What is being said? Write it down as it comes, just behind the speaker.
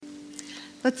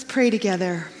Let's pray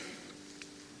together.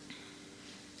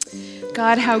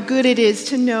 God, how good it is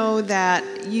to know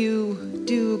that you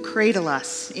do cradle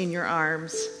us in your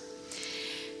arms.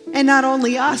 And not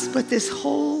only us, but this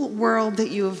whole world that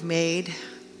you have made.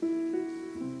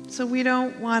 So we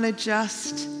don't want to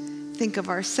just think of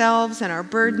ourselves and our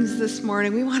burdens this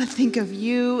morning. We want to think of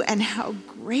you and how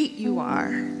great you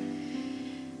are,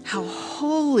 how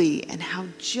holy and how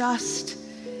just,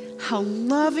 how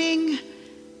loving,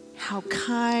 how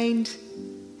kind,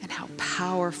 and how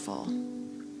powerful.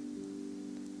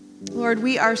 Lord,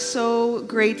 we are so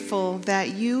grateful that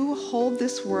you hold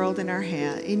this world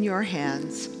in your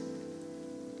hands,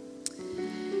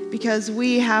 because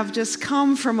we have just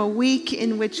come from a week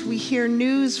in which we hear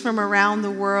news from around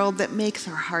the world that makes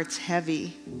our hearts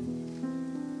heavy.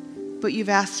 But you've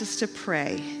asked us to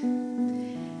pray,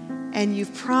 and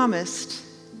you've promised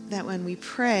that when we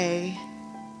pray,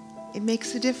 it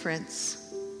makes a difference.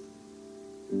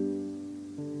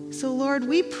 So Lord,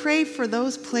 we pray for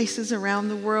those places around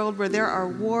the world where there are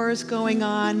wars going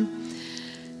on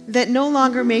that no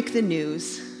longer make the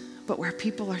news, but where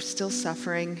people are still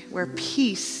suffering, where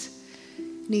peace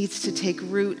needs to take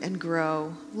root and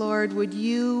grow. Lord, would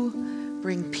you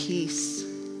bring peace?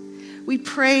 We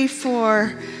pray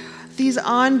for these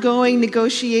ongoing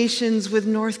negotiations with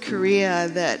North Korea,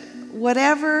 that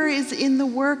whatever is in the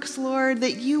works, Lord,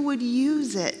 that you would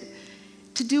use it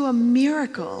to do a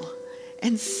miracle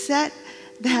and set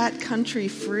that country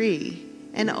free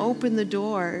and open the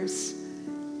doors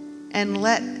and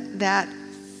let that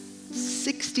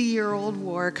 60-year-old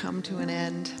war come to an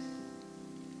end.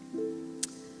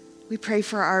 We pray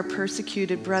for our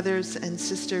persecuted brothers and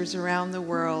sisters around the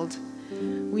world.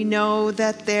 We know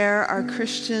that there are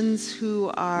Christians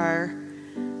who are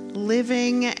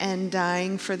living and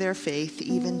dying for their faith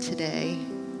even today.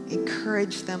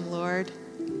 Encourage them, Lord.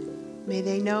 May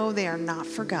they know they are not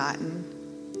forgotten,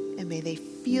 and may they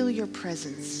feel your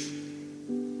presence.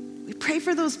 We pray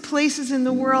for those places in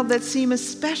the world that seem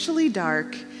especially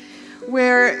dark,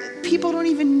 where people don't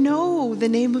even know the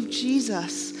name of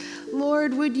Jesus.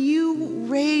 Lord, would you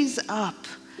raise up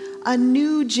a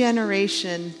new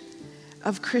generation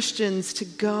of Christians to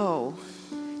go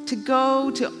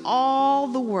to all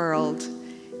the world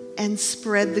and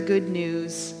spread the good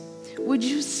news. Would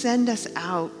you send us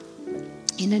out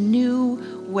in a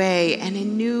new way and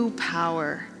in new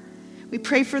power? We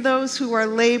pray for those who are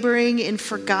laboring in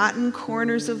forgotten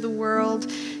corners of the world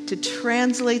to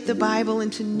translate the Bible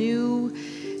into new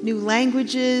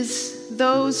languages,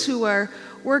 those who are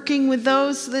working with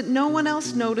those that no one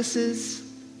else notices.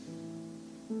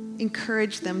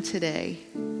 Encourage them today,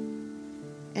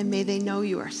 and may they know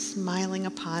you are smiling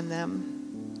upon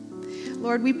them.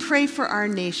 Lord, we pray for our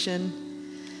nation,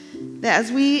 that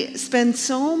as we spend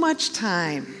so much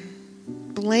time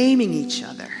blaming each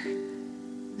other,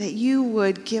 that you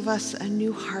would give us a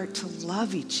new heart to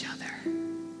love each other,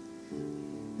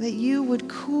 that you would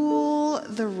cool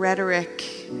the rhetoric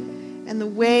and the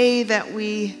way that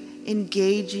we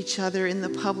engage each other in the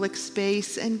public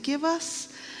space, and give us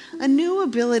a new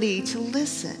ability to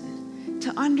listen, to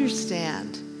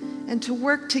understand, and to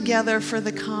work together for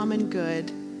the common good,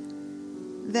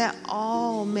 that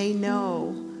all may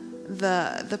know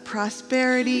the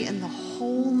prosperity and the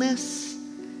wholeness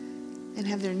and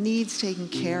have their needs taken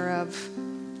care of.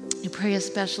 We pray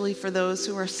especially for those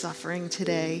who are suffering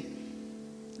today,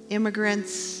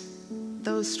 immigrants,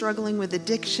 those struggling with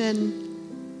addiction,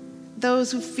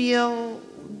 those who feel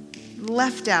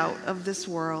left out of this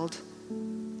world.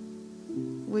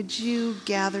 Would you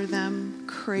gather them,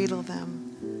 cradle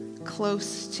them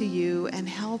close to you, and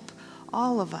help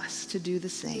all of us to do the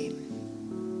same?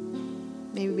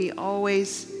 May we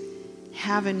always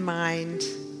have in mind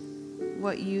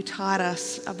what you taught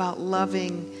us about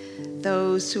loving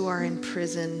those who are in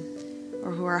prison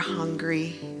or who are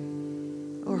hungry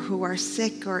or who are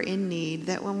sick or in need,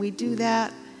 that when we do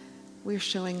that, we're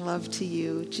showing love to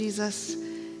you. Jesus,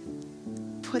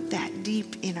 put that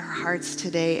deep in our hearts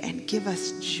today and give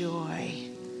us joy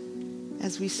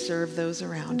as we serve those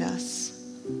around us.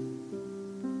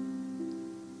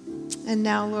 And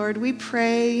now, Lord, we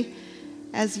pray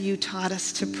as you taught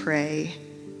us to pray,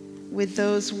 with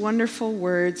those wonderful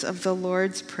words of the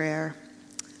Lord's Prayer.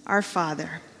 Our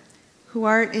Father, who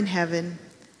art in heaven,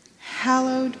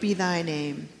 hallowed be thy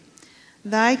name.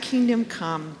 Thy kingdom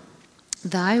come,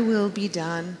 thy will be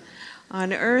done,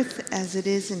 on earth as it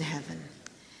is in heaven.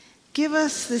 Give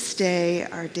us this day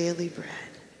our daily bread,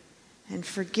 and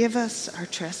forgive us our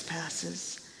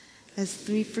trespasses, as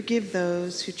we forgive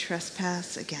those who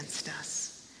trespass against us.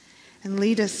 And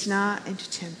lead us not into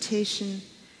temptation,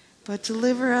 but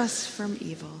deliver us from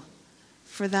evil.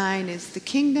 For thine is the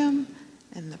kingdom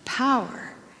and the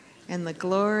power and the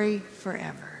glory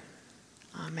forever.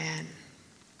 Amen.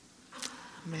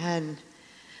 Amen.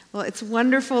 Well, it's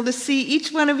wonderful to see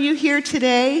each one of you here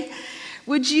today.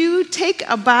 Would you take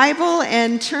a Bible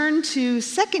and turn to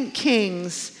 2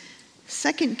 Kings?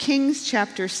 2 Kings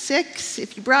chapter 6.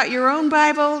 If you brought your own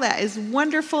Bible, that is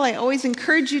wonderful. I always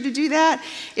encourage you to do that.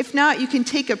 If not, you can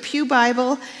take a pew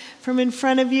Bible from in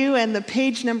front of you, and the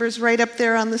page number's right up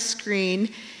there on the screen.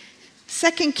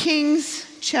 2 Kings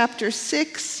chapter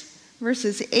 6,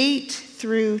 verses 8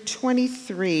 through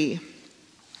 23.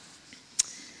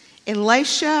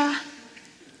 Elisha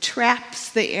traps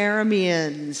the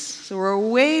Arameans. So we're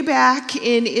way back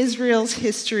in Israel's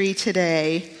history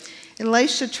today.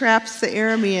 Elisha traps the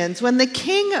Arameans. When the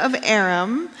king of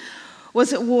Aram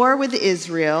was at war with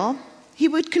Israel, he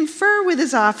would confer with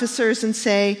his officers and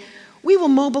say, "We will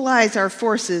mobilize our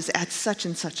forces at such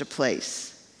and such a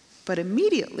place." But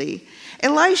immediately,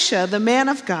 Elisha, the man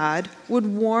of God, would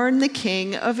warn the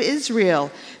king of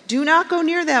Israel, "Do not go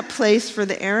near that place, for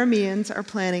the Arameans are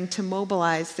planning to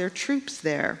mobilize their troops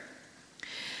there."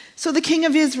 So the king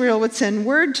of Israel would send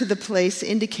word to the place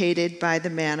indicated by the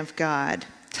man of God.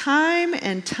 Time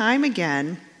and time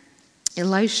again,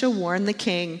 Elisha warned the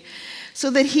king so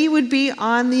that he would be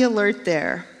on the alert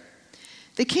there.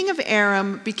 The king of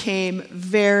Aram became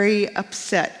very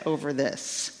upset over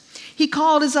this. He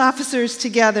called his officers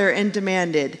together and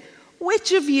demanded,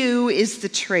 "Which of you is the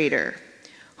traitor?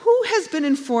 Who has been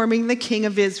informing the king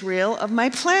of Israel of my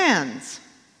plans?"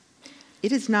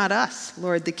 "It is not us,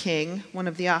 Lord the king," one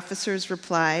of the officers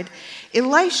replied.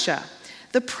 "Elisha,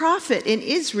 the prophet in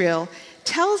Israel,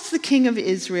 tells the king of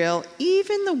Israel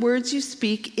even the words you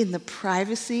speak in the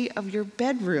privacy of your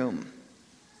bedroom."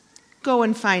 "Go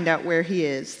and find out where he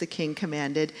is," the king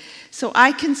commanded, "so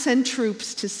I can send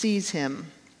troops to seize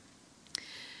him."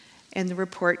 And the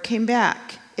report came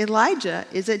back, "Elijah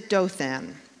is at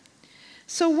Dothan."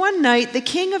 So one night, the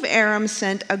king of Aram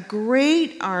sent a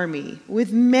great army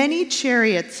with many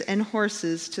chariots and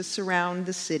horses to surround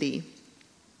the city.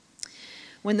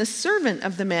 When the servant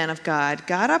of the man of God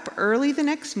got up early the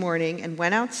next morning and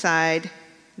went outside,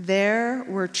 there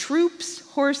were troops,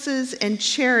 horses, and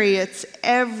chariots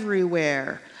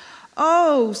everywhere.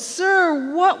 "Oh,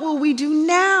 sir, what will we do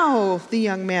now?" the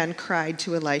young man cried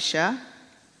to Elisha.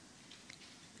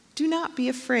 "Do not be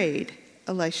afraid,"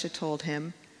 Elisha told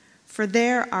him, "for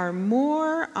there are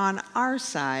more on our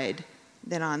side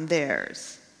than on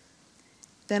theirs."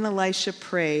 Then Elisha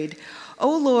prayed,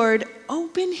 "O Lord,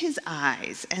 open his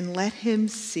eyes and let him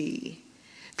see."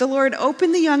 The Lord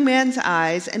opened the young man's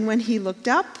eyes, and when he looked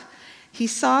up, he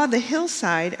saw the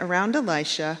hillside around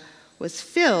Elisha was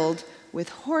filled with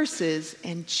horses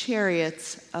and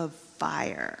chariots of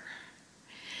fire.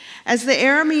 As the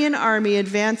Aramean army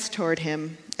advanced toward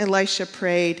him, Elisha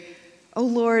prayed, "O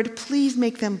Lord, please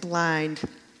make them blind."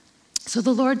 So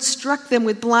the Lord struck them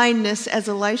with blindness as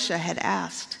Elisha had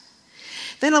asked.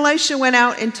 Then Elisha went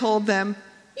out and told them,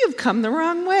 "You've come the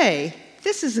wrong way.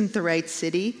 This isn't the right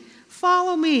city.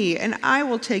 Follow me, and I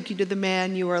will take you to the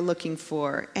man you are looking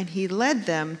for." And he led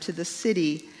them to the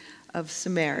city of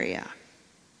Samaria.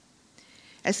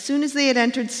 As soon as they had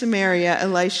entered Samaria,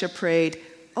 Elisha prayed,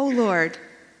 "O Lord,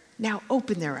 now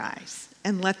open their eyes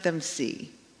and let them see."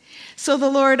 So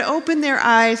the Lord opened their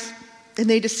eyes, and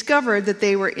they discovered that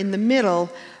they were in the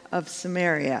middle of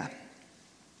Samaria.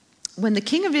 When the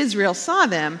king of Israel saw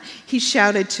them, he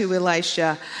shouted to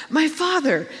Elisha, "My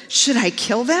father, should I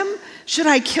kill them? Should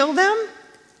I kill them?"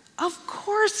 "Of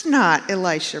course not,"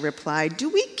 Elisha replied. "Do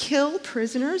we kill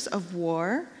prisoners of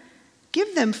war?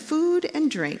 Give them food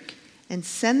and drink, and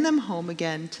send them home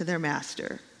again to their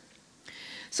master."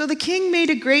 So the king made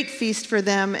a great feast for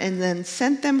them and then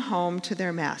sent them home to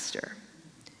their master.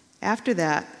 After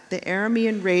that, the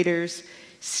Aramean raiders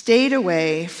stayed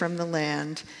away from the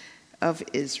land of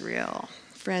Israel.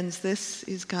 Friends, this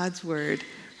is God's word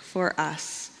for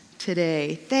us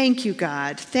today. Thank you,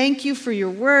 God. Thank you for your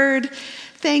word.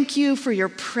 Thank you for your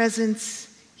presence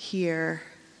here.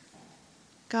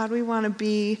 God, we want to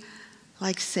be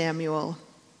like Samuel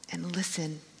and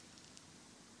listen.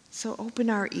 So open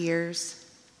our ears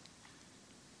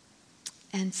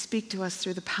and speak to us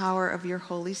through the power of your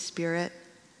Holy Spirit.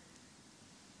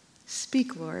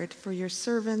 Speak, Lord, for your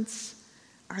servants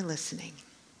are listening.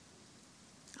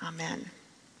 Amen.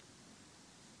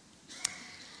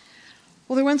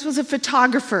 Well, there once was a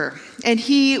photographer, and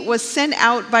he was sent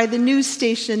out by the news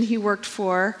station he worked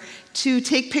for to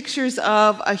take pictures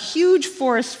of a huge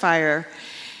forest fire.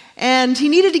 And he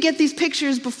needed to get these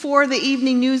pictures before the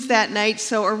evening news that night,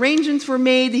 so arrangements were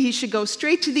made that he should go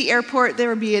straight to the airport. There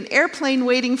would be an airplane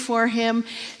waiting for him.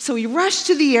 So he rushed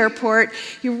to the airport.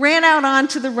 He ran out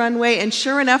onto the runway, and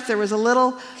sure enough, there was a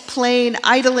little plane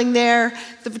idling there.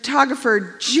 The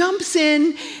photographer jumps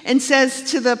in and says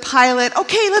to the pilot,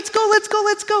 "Okay, let's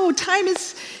go. Time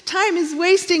is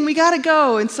wasting. We got to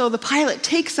go." And so the pilot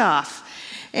takes off.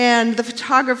 And the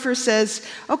photographer says,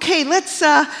 "Okay, let's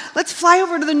fly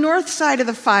over to the north side of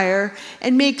the fire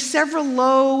and make several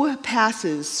low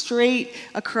passes straight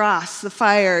across the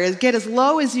fire. Get as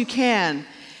low as you can."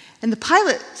 And the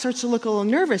pilot starts to look a little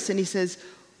nervous, and he says,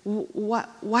 "Why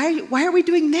are we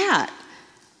doing that?"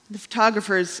 The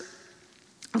photographer's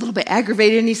a little bit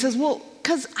aggravated, and he says, "Well,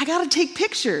 because I got to take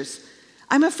pictures.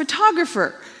 I'm a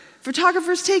photographer.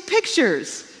 Photographers take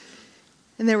pictures."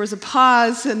 And there was a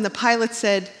pause, and the pilot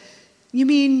said, "You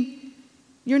mean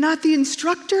you're not the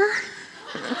instructor?"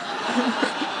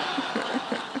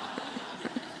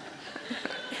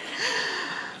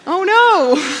 Oh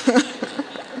no!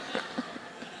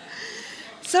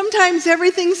 Sometimes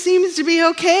everything seems to be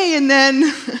okay, and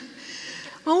then,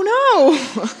 oh no!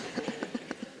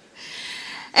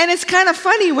 And it's kind of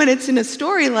funny when it's in a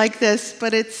story like this,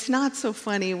 but it's not so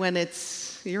funny when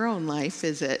it's your own life,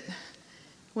 is it?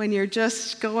 When you're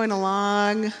just going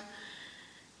along,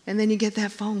 and then you get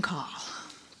that phone call,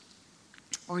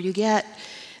 or you get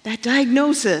that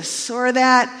diagnosis, or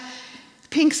that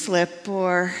pink slip,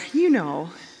 or a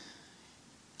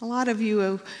lot of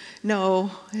you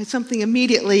know, something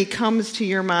immediately comes to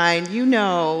your mind. You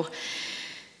know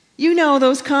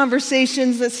those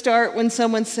conversations that start when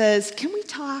someone says, "Can we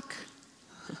talk?"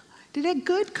 Did a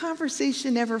good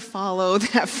conversation ever follow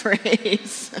that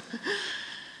phrase?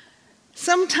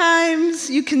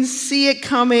 Sometimes you can see it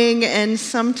coming, and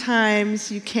sometimes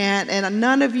you can't. And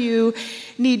none of you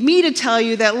need me to tell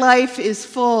you that life is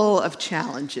full of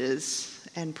challenges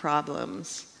and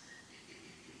problems.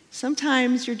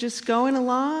 Sometimes you're just going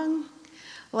along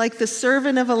like the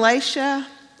servant of Elisha,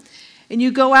 and you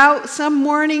go out some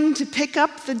morning to pick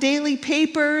up the daily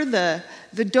paper, the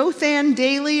Dothan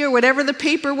Daily or whatever the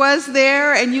paper was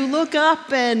there, and you look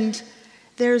up and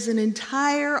there's an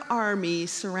entire army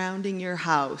surrounding your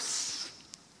house.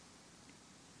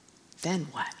 Then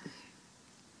what?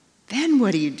 Then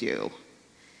what do you do?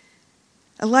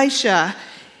 Elisha,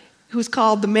 who's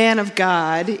called the man of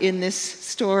God in this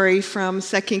story from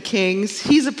 2 Kings,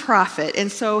 he's a prophet.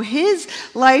 And so his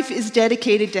life is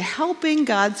dedicated to helping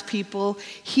God's people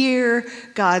hear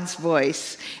God's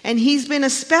voice. And he's been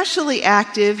especially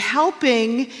active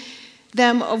helping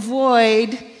them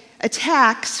avoid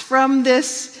attacks from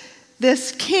this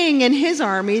king and his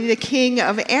army, the king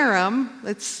of Aram.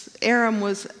 Aram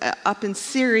was up in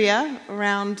Syria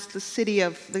around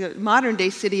the modern-day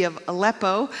city of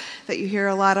Aleppo that you hear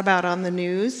a lot about on the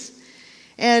news.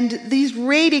 And these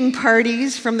raiding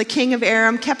parties from the king of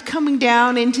Aram kept coming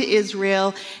down into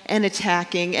Israel and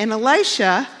attacking. And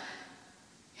Elisha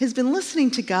has been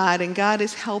listening to God, and God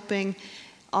is helping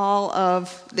all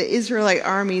of the Israelite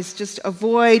armies just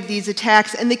avoid these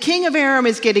attacks. And the king of Aram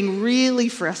is getting really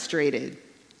frustrated.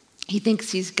 He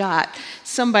thinks he's got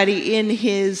somebody in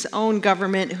his own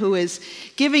government who is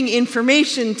giving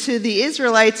information to the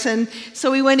Israelites. And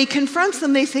so when he confronts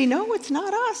them, they say, "No, it's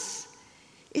not us.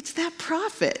 It's that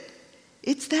prophet.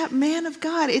 It's that man of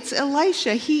God. It's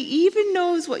Elisha. He even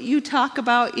knows what you talk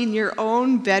about in your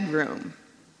own bedroom."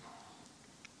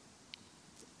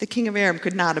 The king of Aram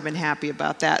could not have been happy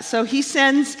about that. So he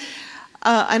sends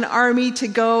an army to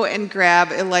go and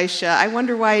grab Elisha. I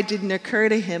wonder why it didn't occur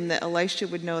to him that Elisha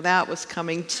would know that was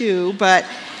coming too, but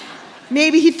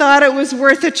maybe he thought it was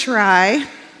worth a try.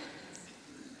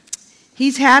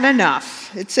 He's had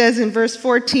enough. It says in verse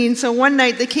 14, "So one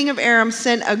night the king of Aram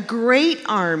sent a great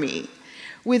army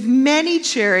with many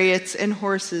chariots and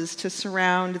horses to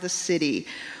surround the city.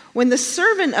 When the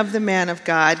servant of the man of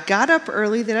God got up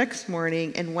early the next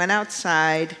morning and went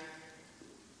outside,"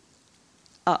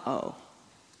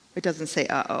 it doesn't say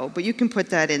but you can put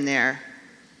that in there.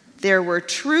 "There were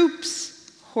troops,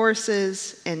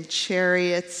 horses, and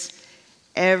chariots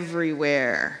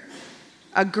everywhere."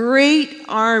 A great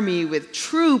army with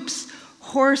troops,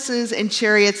 horses, and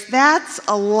chariots. That's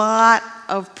a lot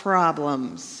of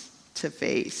problems to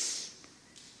face.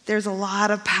 There's a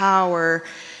lot of power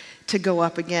to go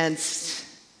up against.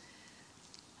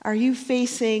 Are you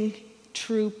facing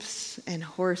troops and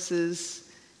horses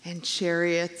and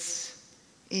chariots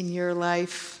in your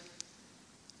life?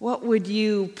 What would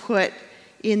you put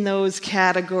in those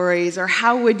categories, or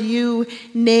how would you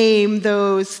name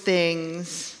those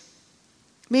things?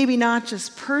 Maybe not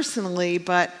just personally,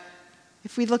 but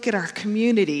If we look at our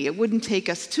community, it wouldn't take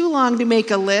us too long to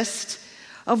make a list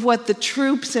of what the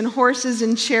troops and horses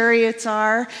and chariots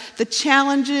are, the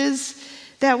challenges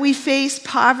that we face: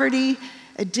 poverty,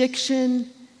 addiction.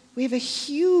 We have a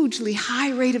hugely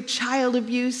high rate of child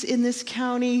abuse in this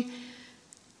county.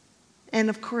 And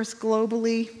of course,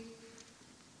 globally,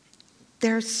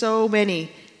 there are so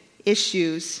many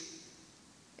issues.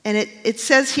 And it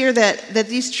says here that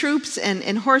these troops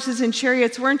and horses and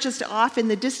chariots weren't just off in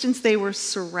the distance, they were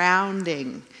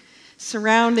surrounding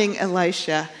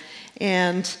Elisha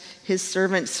and his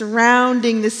servant,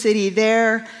 surrounding the city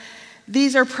there.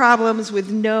 These are problems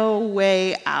with no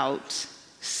way out.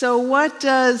 So what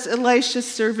does Elisha's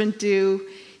servant do?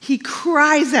 He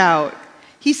cries out.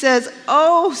 He says,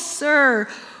 "Oh, sir,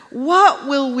 what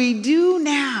will we do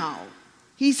now?"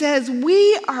 He says,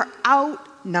 "We are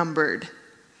outnumbered.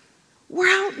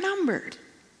 We're outnumbered.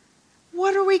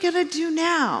 What are we going to do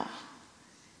now?" Have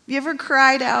you ever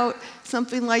cried out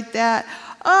something like that?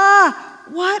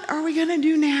 What are we going to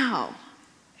do now?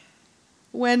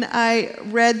 When I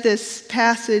read this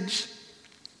passage,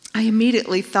 I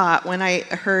immediately thought, when I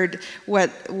heard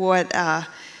what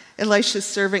Elisha's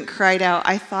servant cried out,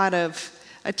 I thought of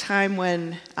a time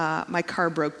when my car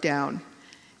broke down.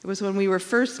 It was when we were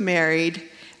first married,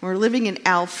 and we were living in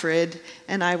Alfred,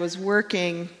 and I was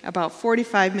working about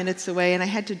 45 minutes away, and I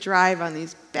had to drive on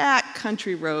these back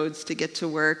country roads to get to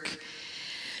work.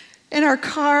 And our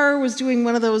car was doing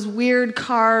one of those weird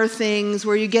car things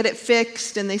where you get it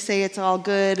fixed and they say it's all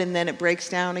good, and then it breaks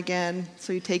down again.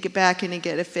 So you take it back and you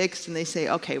get it fixed and they say,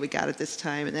 "Okay, we got it this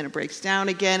time," and then it breaks down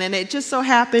again. And it just so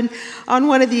happened on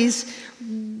one of these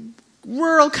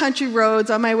rural country roads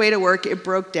on my way to work, it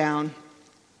broke down.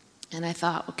 And I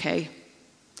thought, okay,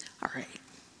 all right,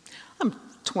 I'm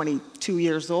 22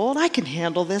 years old. I can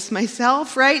handle this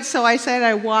myself, right? So I said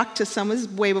I walked to someone's,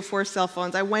 way before cell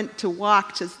phones. I went to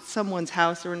walk to someone's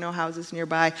house. There were no houses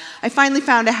nearby. I finally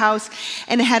found a house,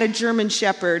 and it had a German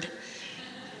Shepherd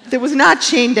that was not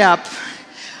chained up,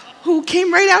 who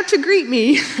came right out to greet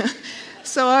me.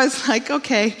 So I was like,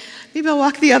 okay, maybe I'll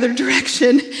walk the other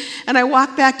direction. And I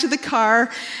walked back to the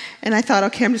car, and I thought,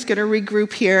 okay, I'm just going to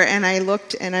regroup here. And I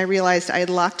looked, and I realized I had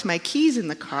locked my keys in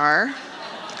the car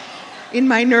in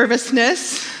my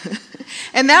nervousness.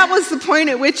 And that was the point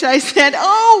at which I said,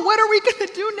 "Oh, what are we going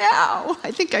to do now?"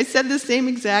 I think I said the same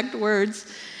exact words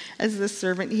as the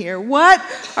servant here. What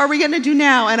are we going to do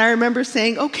now? And I remember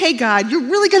saying, "Okay, God, you're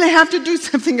really going to have to do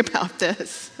something about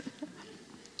this."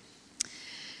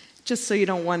 Just so you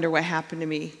don't wonder what happened to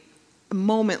me, a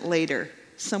moment later,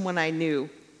 someone I knew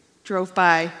drove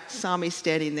by, saw me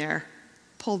standing there,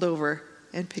 pulled over,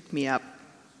 and picked me up,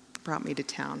 brought me to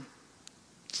town.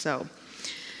 So,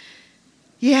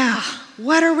 yeah,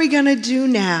 what are we going to do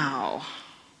now?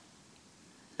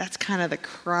 That's kind of the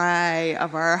cry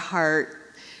of our heart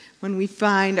when we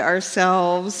find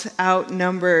ourselves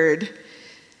outnumbered.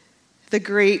 The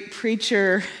great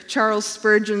preacher Charles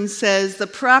Spurgeon says, the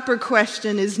proper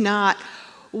question is not,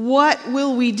 what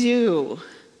will we do?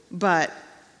 But,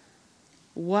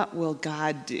 what will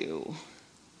God do?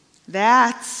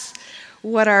 That's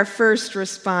what our first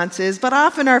response is. But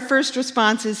often our first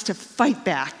response is to fight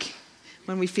back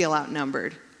when we feel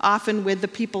outnumbered, often with the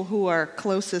people who are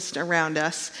closest around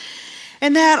us.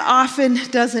 And that often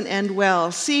doesn't end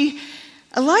well. See,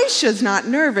 Elisha's not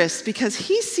nervous because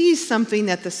he sees something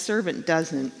that the servant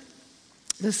doesn't.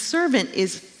 The servant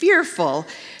is fearful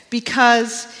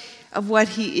because of what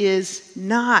he is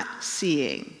not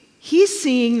seeing. He's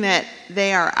seeing that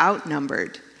they are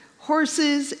outnumbered.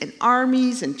 Horses and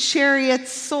armies and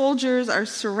chariots, soldiers are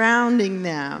surrounding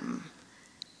them.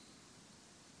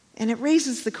 And it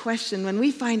raises the question, when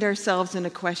we find ourselves in a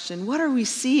question, what are we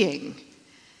seeing?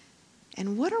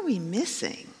 And what are we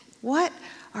missing? What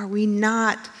are we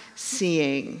not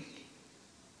seeing?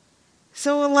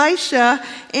 So Elisha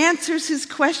answers his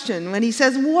question when he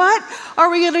says, "What are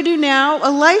we going to do now?"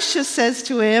 Elisha says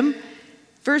to him,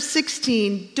 verse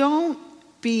 16, "Don't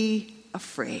be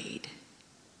afraid."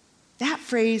 That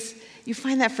phrase, you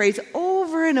find that phrase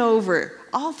over and over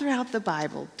all throughout the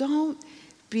Bible. Don't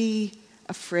be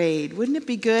afraid. Wouldn't it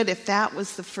be good if that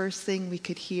was the first thing we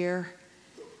could hear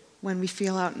when we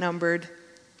feel outnumbered?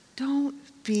 Don't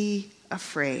be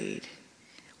afraid.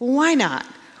 Well, why not?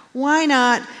 Why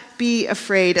not be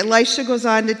afraid? Elisha goes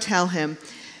on to tell him.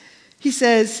 He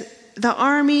says, the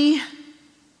army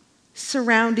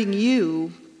surrounding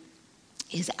you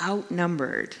is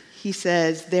outnumbered. He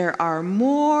says, there are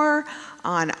more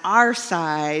on our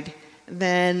side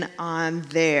than on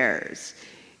theirs.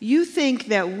 You think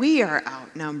that we are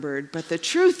outnumbered, but the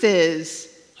truth is,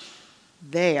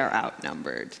 they are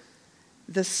outnumbered.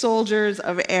 The soldiers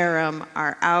of Aram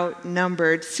are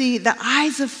outnumbered. See, the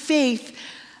eyes of faith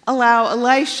allow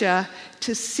Elisha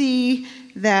to see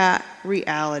that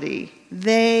reality.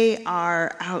 They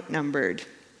are outnumbered.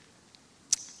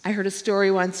 I heard a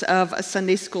story once of a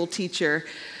Sunday school teacher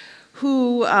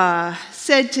who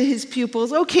said to his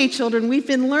pupils, "Okay, children, we've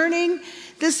been learning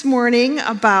this morning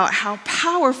about how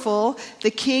powerful the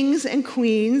kings and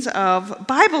queens of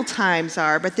Bible times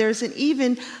are, but there's an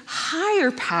even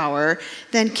higher power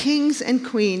than kings and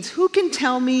queens. Who can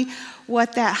tell me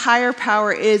what that higher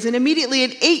power is?" And immediately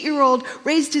an 8-year-old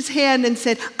raised his hand and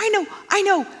said, I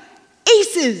know,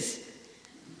 aces.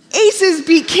 Aces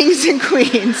beat kings and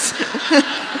queens.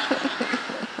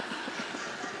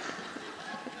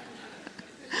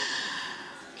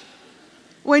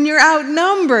 When you're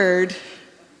outnumbered,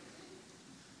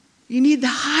 you need the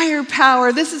higher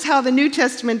power. This is how the New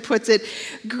Testament puts it.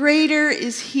 Greater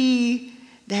is he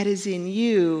that is in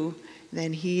you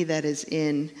than he that is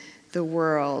in the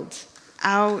world.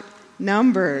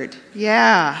 Outnumbered.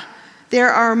 Yeah.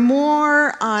 There are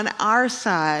more on our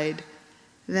side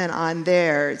than on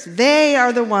theirs. They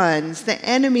are the ones. The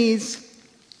enemies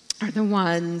are the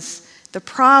ones. The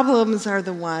problems are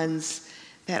the ones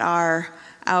that are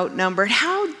outnumbered.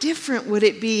 How different would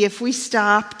it be if we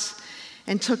stopped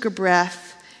and took a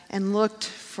breath and looked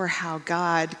for how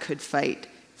God could fight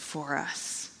for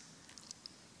us?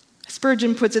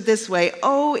 Spurgeon puts it this way: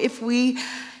 "Oh, if we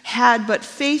had but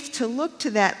faith to look to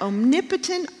that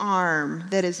omnipotent arm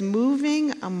that is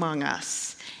moving among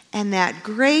us, and that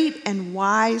great and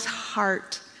wise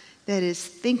heart that is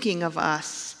thinking of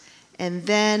us, and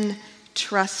then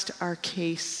trust our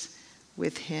case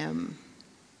with him."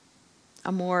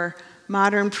 A more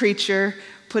modern preacher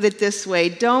put it this way: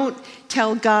 "Don't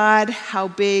tell God how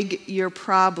big your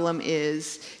problem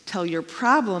is. Tell your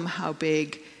problem how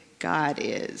big God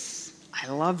is." I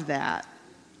love that.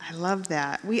 I love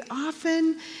that. We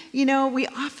often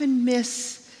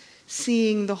miss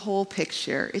seeing the whole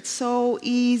picture. It's so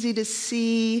easy to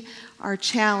see our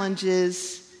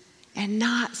challenges and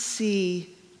not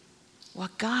see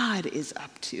what God is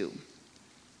up to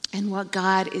and what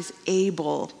God is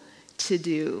able to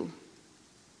do.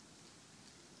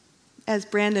 As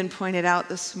Brandon pointed out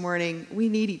this morning, we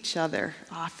need each other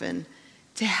often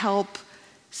to help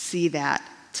see that,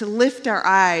 to lift our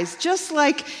eyes, just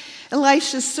like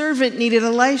Elisha's servant needed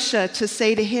Elisha to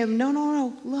say to him,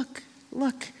 no, look,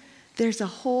 there's a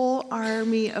whole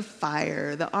army of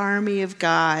fire. The army of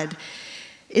God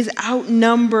is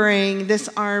outnumbering this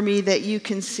army that you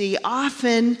can see.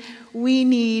 Often we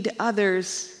need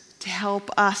others to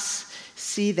help us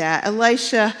see that.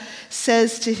 Elisha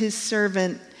says to his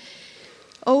servant,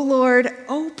 "O Lord,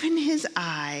 open his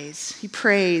eyes." He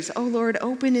prays, "O Lord,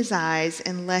 open his eyes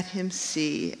and let him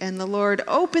see." And the Lord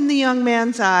opened the young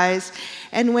man's eyes,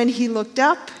 and when he looked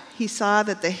up, he saw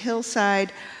that the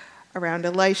hillside around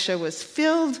Elisha was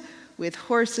filled with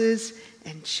horses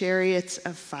and chariots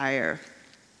of fire.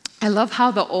 I love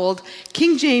how the old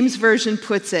King James Version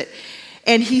puts it.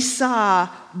 And he saw,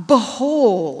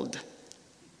 behold,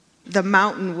 the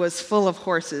mountain was full of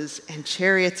horses and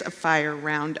chariots of fire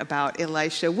round about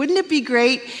Elisha. Wouldn't it be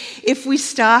great if we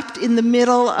stopped in the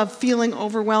middle of feeling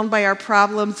overwhelmed by our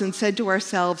problems and said to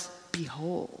ourselves,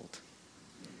 behold,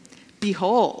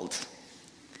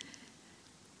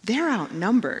 they're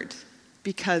outnumbered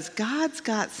because God's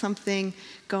got something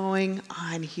going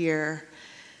on here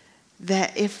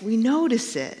that if we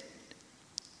notice it,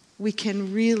 we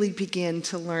can really begin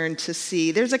to learn to see.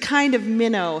 There's a kind of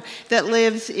minnow that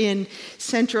lives in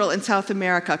Central and South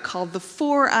America called the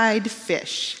four-eyed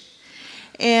fish.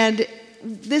 And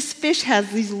this fish has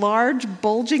these large,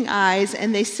 bulging eyes,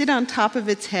 and they sit on top of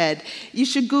its head. You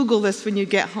should Google this when you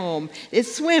get home. It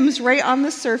swims right on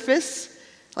the surface,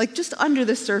 like just under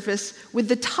the surface, with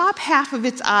the top half of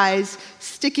its eyes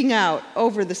sticking out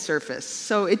over the surface.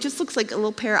 So it just looks like a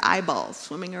little pair of eyeballs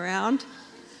swimming around.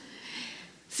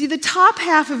 See, the top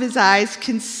half of his eyes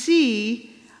can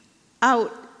see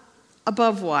out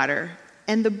above water,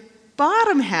 and the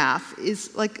bottom half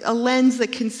is like a lens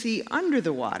that can see under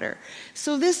the water.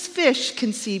 So this fish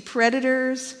can see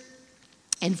predators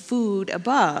and food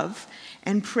above,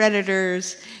 and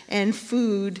predators and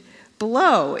food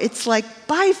below. It's like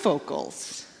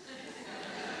bifocals,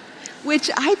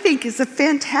 which I think is a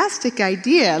fantastic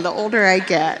idea the older I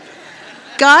get.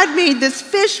 God made this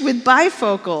fish with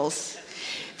bifocals.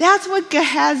 That's what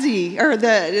Gehazi, or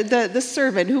the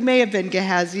servant, who may have been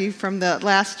Gehazi from the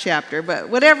last chapter, but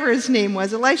whatever his name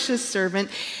was, Elisha's servant,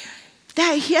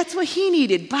 that's what he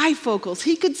needed, bifocals.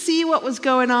 He could see what was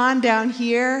going on down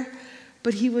here,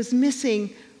 but he was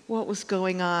missing what was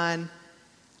going on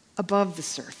above the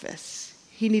surface.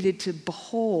 he needed to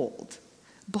behold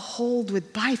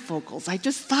with bifocals. I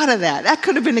just thought of that. That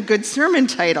could have been a good sermon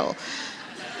title.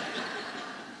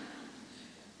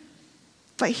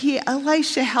 But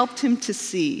Elisha helped him to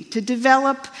see, to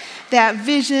develop that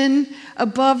vision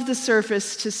above the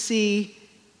surface, to see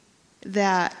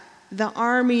that the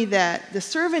army that the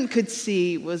servant could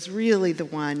see was really the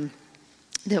one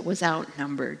that was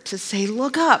outnumbered. To say,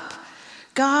 look up,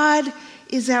 God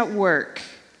is at work.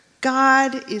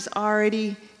 God is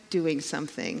already doing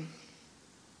something.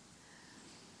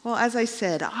 Well, as I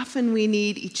said, often we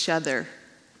need each other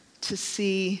to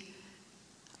see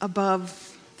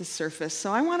above the surface.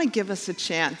 So I want to give us a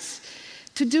chance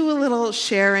to do a little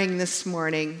sharing this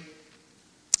morning.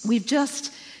 We've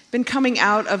just been coming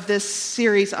out of this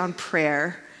series on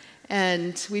prayer,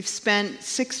 and we've spent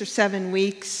 6 or 7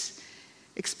 weeks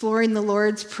exploring the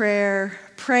Lord's Prayer,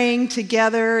 praying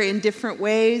together in different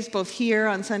ways, both here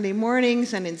on Sunday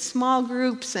mornings and in small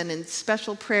groups and in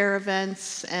special prayer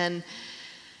events. And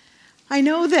I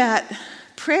know that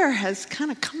prayer has kind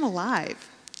of come alive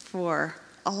for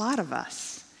a lot of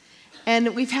us.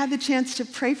 And we've had the chance to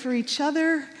pray for each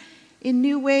other in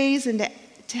new ways and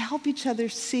to help each other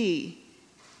see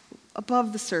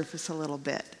above the surface a little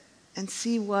bit and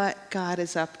see what God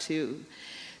is up to.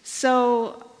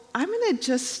 So I'm going to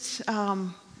just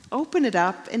open it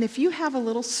up. And if you have a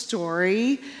little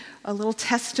story, a little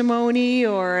testimony,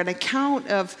 or an account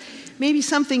of maybe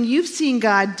something you've seen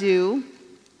God do,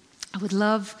 I would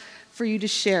love for you to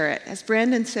share it. As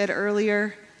Brandon said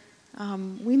earlier,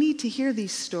 we need to hear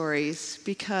these stories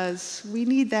because we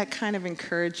need that kind of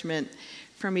encouragement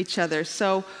from each other.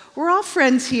 So we're all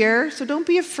friends here, so don't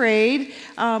be afraid.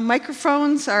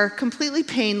 Microphones are completely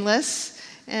painless,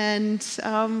 and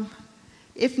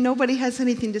if nobody has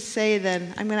anything to say,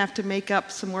 then I'm going to have to make up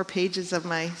some more pages of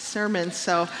my sermon.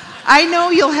 So I know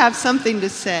you'll have something to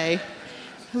say.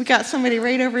 We got somebody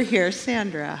right over here,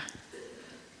 Sandra.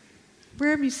 Where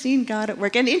have you seen God at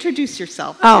work? And introduce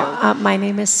yourself, too. My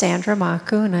name is Sandra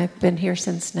Maku, and I've been here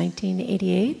since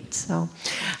 1988. So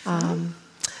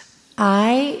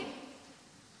I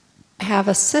have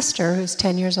a sister who's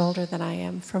 10 years older than I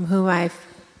am, from whom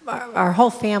our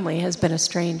whole family has been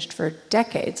estranged for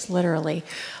decades, literally.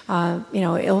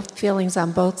 Ill feelings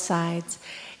on both sides.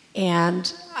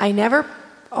 And I never,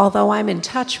 although I'm in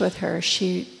touch with her,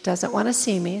 she doesn't want to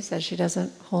see me, says she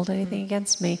doesn't hold anything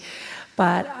against me.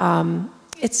 But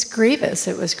it's grievous.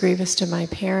 It was grievous to my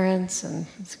parents, and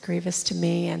it's grievous to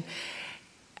me.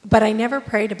 But I never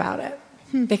prayed about it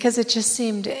because it just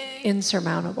seemed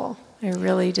insurmountable. It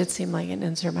really did seem like an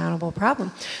insurmountable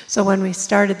problem. So when we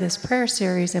started this prayer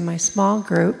series in my small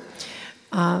group,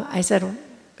 I said, I'm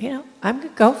going to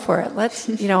go for it. Let's,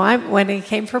 when it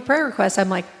came for prayer requests, I'm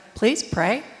like, please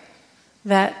pray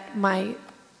that my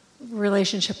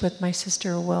relationship with my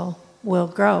sister will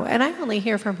grow. And I only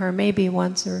hear from her maybe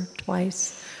once or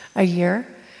twice a year.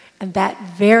 And that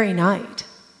very night,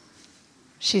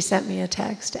 she sent me a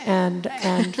text, and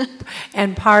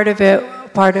part of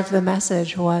the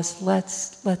message was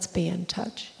let's be in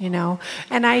touch,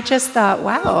 And I just thought,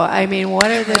 wow, I mean,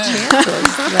 what are the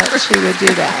chances that she would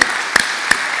do that?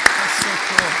 That's so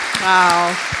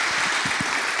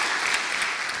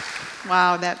cool.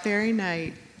 Wow, that very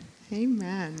night.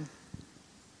 Amen.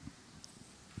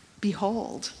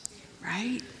 Behold,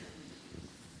 right?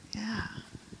 Yeah.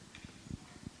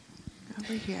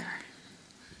 Over here.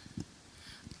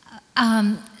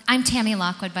 I'm Tammy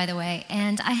Lockwood, by the way,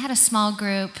 and I had a small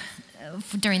group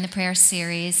during the prayer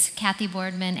series, Kathy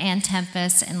Boardman, Ann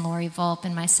Tempest, and Lori Volpe,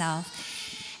 and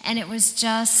myself. And it was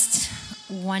just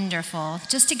wonderful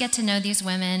just to get to know these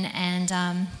women,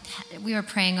 and we were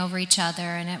praying over each other,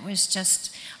 and it was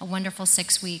just a wonderful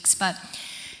 6 weeks. But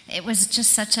it was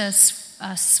just such a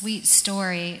sweet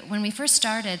story. When we first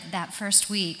started that first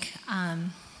week,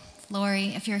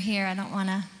 Lori, if you're here, I don't want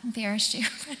to embarrass you.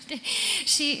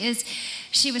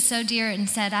 She was so dear and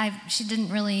said she didn't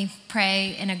really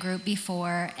pray in a group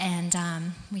before, and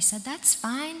we said that's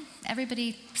fine.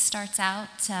 Everybody starts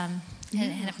out and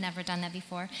have never done that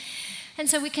before, and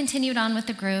so we continued on with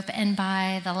the group. And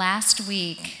by the last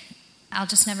week, I'll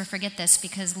just never forget this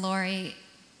because Lori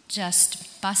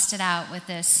just busted out with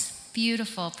this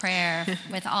beautiful prayer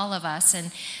with all of us,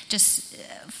 and just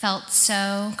felt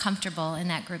so comfortable in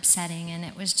that group setting. And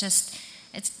it was just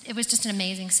an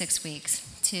amazing 6 weeks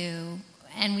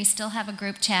and we still have a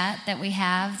group chat that we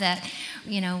have that,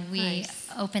 we nice.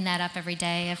 Open that up every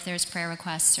day if there's prayer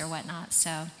requests or whatnot.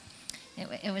 So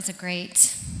it was a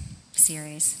great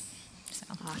series. So.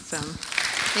 Awesome.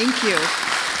 Thank you.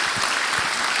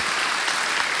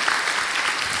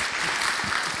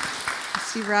 I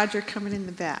see Roger coming in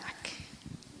the back.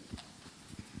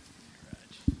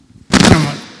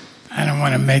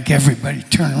 want to make everybody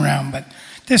turn around, but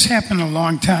this happened a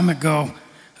long time ago,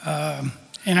 and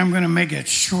I'm going to make it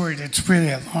short. It's really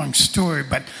a long story,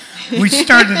 but we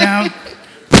started out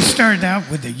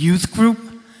with a youth group,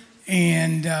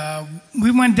 and we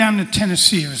went down to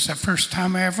Tennessee. It was the first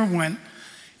time I ever went,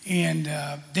 and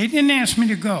they didn't ask me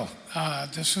to go.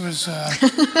 This was the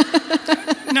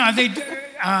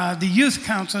youth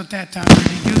council at that time,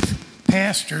 the youth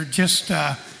pastor, just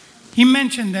he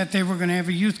mentioned that they were going to have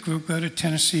a youth group go to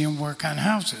Tennessee and work on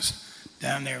houses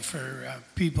down there for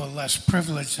people less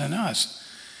privileged than us.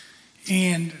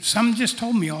 And some just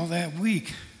told me all that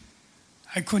week.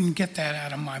 I couldn't get that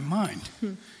out of my mind.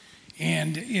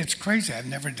 And it's crazy. I've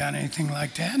never done anything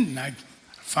like that. And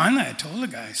finally I told the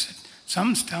guy, I said,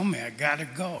 something's telling me I got to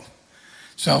go.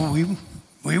 So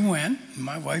we went.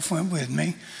 My wife went with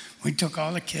me. We took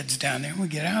all the kids down there. We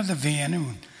get out of the van,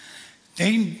 and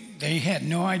they had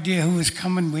no idea who was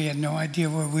coming. We had no idea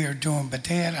what we were doing. But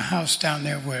they had a house down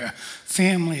there where a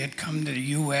family had come to the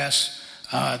U.S.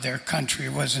 Their country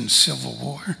was in civil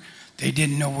war. They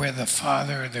didn't know where the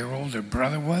father or their older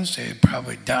brother was. They had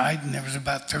probably died, and there was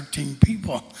about 13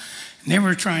 people. And they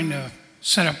were trying to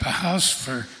set up a house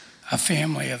for a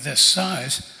family of this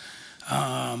size.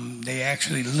 They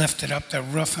actually lifted up the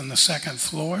roof on the second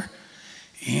floor.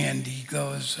 And he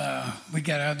goes, we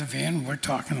got out of the van, we're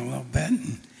talking a little bit,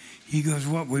 and he goes,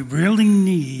 what we really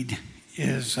need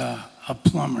is a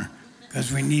plumber,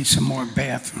 because we need some more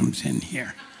bathrooms in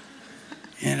here.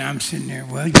 And I'm sitting there,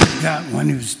 well, you've got one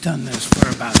who's done this for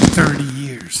about 30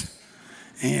 years.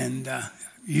 And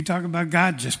you talk about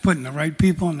God just putting the right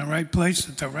people in the right place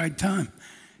at the right time.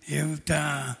 It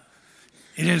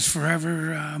has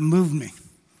forever moved me.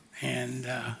 And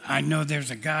I know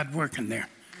there's a God working there.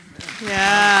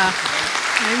 Yeah.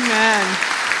 Amen.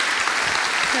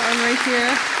 That one right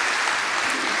here.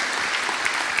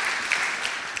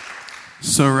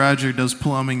 So Roger does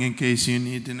plumbing, in case you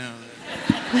need to know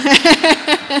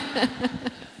that.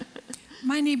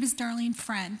 My name is Darlene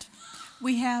Friend.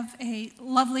 We have a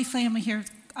lovely family here,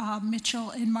 Mitchell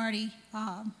and Marty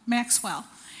Maxwell.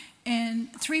 And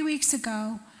 3 weeks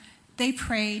ago, they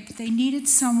prayed. They needed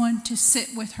someone to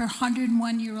sit with her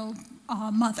 101-year-old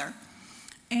mother.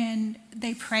 And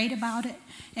they prayed about it.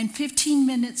 And 15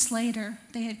 minutes later,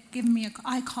 they had given me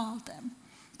I called them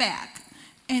back.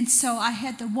 And so I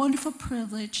had the wonderful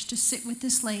privilege to sit with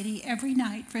this lady every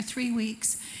night for 3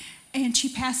 weeks. And she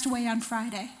passed away on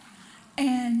Friday.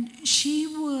 And she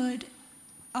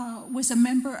was a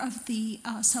member of the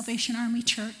Salvation Army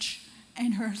Church.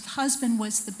 And her husband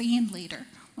was the band leader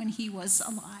when he was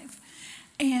alive.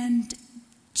 And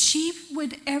she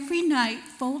would every night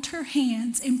fold her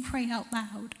hands and pray out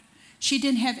loud. She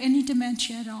didn't have any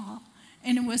dementia at all.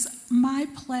 And it was my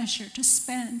pleasure to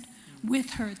spend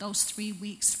with her those 3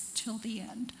 weeks till the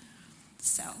end.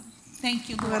 So, thank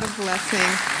you, Lord. What a blessing.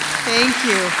 Thank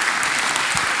you.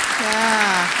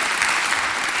 Yeah.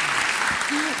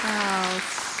 Who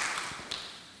else?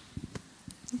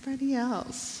 Anybody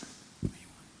else?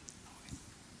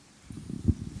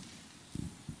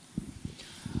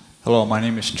 Hello, my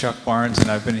name is Chuck Barnes,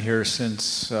 and I've been here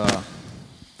since the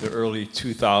early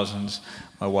 2000s,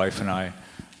 my wife and I.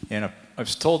 And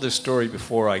I've told this story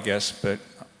before, I guess, but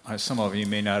some of you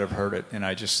may not have heard it, and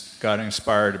I just got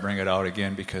inspired to bring it out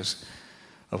again because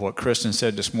of what Kristen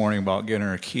said this morning about getting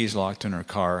her keys locked in her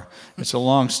car. It's a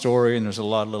long story, and there's a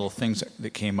lot of little things that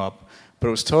came up, but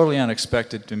it was totally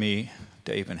unexpected to me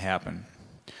to even happen.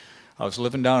 I was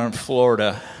living down in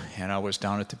Florida, and I was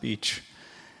down at the beach,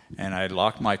 and I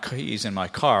locked my keys in my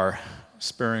car,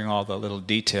 sparing all the little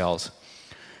details.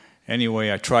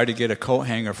 Anyway, I tried to get a coat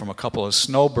hanger from a couple of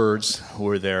snowbirds who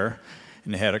were there,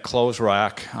 and they had a clothes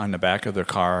rack on the back of their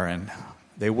car, and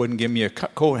they wouldn't give me a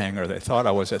coat hanger. They thought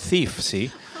I was a thief,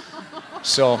 see?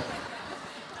 So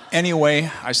anyway,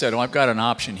 I said, well, I've got an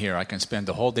option here. I can spend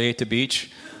the whole day at the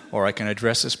beach, or I can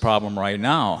address this problem right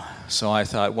now. So I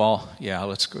thought, well, yeah,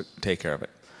 let's go take care of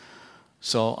it.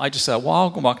 So I just thought, well,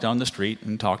 I'll go walk down the street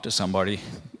and talk to somebody,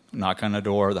 knock on the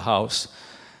door of the house.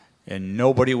 And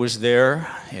nobody was there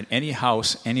in any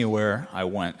house anywhere I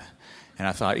went. And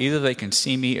I thought, either they can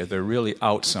see me or they're really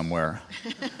out somewhere.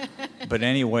 But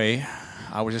anyway,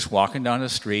 I was just walking down the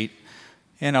street,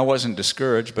 and I wasn't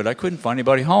discouraged, but I couldn't find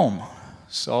anybody home.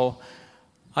 So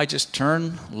I just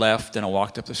turned left, and I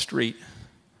walked up the street,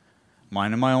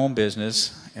 minding my own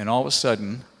business, and all of a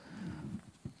sudden,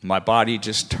 my body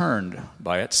just turned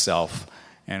by itself,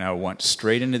 and I went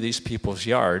straight into these people's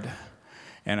yard,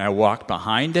 and I walked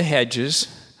behind the hedges,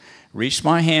 reached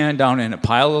my hand down in a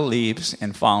pile of leaves,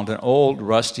 and found an old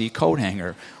rusty coat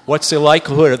hanger. What's the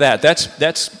likelihood of that?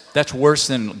 That's worse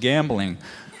than gambling.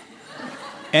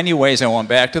 anyways, I went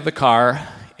back to the car,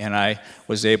 and I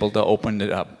was able to open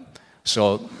it up.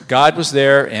 So God was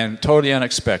there, and totally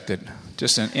unexpected.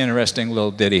 Just an interesting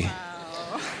little ditty.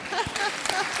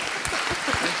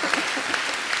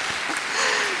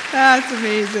 That's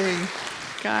amazing.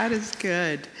 God is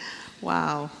good.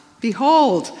 Wow.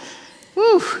 Behold.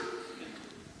 Woo.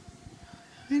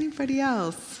 Anybody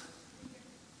else?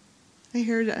 I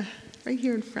heard right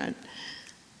here in front.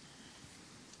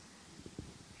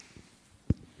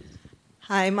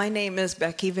 Hi, my name is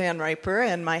Becky Van Riper,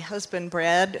 and my husband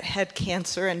Brad had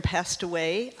cancer and passed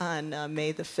away on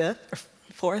May the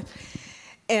 4th.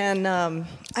 And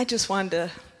I just wanted to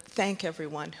thank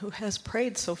everyone who has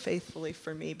prayed so faithfully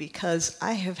for me, because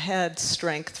I have had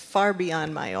strength far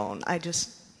beyond my own. I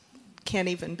just can't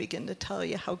even begin to tell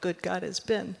you how good God has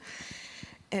been.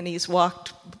 And he's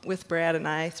walked with Brad and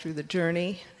I through the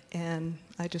journey. And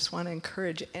I just want to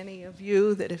encourage any of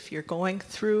you that if you're going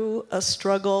through a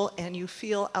struggle and you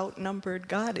feel outnumbered,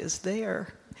 God is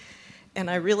there. And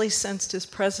I really sensed his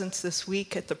presence this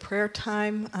week at the prayer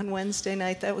time on Wednesday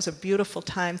night. That was a beautiful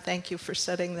time. Thank you for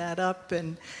setting that up.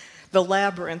 And the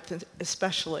labyrinth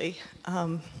especially.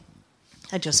 I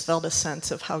just felt a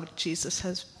sense of how Jesus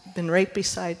has been right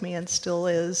beside me and still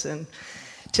is. And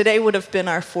today would have been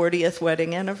our 40th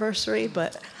wedding anniversary,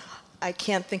 but I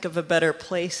can't think of a better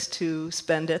place to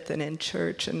spend it than in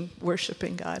church and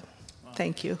worshiping God. Wow.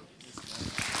 Thank you.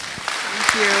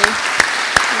 Thank you.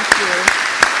 Thank you.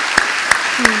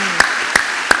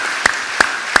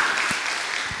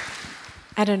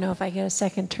 I don't know if I get a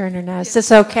second turn or not. Is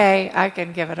this okay? I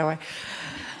can give it away.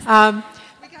 We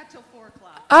got till 4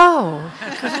 o'clock. Oh,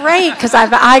 great, because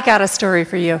I got a story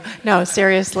for you. No,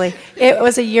 seriously. It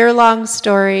was a year-long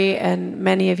story, and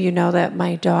many of you know that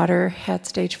my daughter had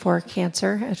stage 4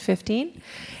 cancer at 15.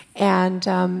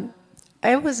 And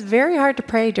it was very hard to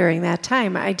pray during that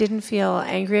time. I didn't feel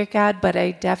angry at God, but I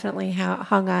definitely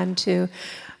hung on to,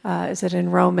 is it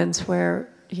in Romans where,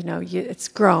 it's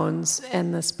groans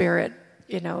and the Spirit,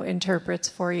 interprets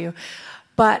for you.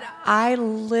 But I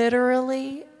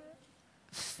literally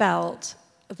felt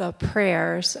the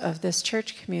prayers of this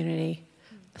church community,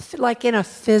 like in a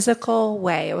physical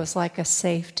way. It was like a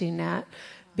safety net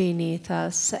beneath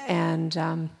us,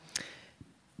 and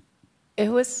it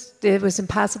was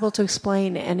impossible to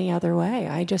explain any other way.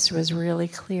 I just was really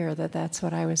clear that that's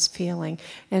what I was feeling.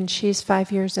 And she's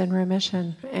 5 years in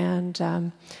remission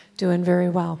and doing very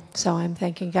well. So I'm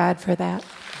thanking God for that.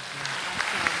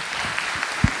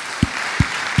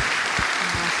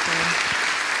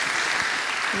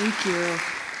 Thank you. I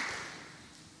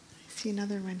see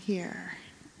another one here.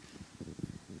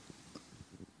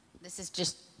 This is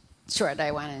just short. I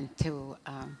wanted to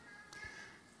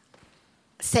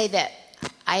say that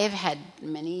I have had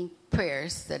many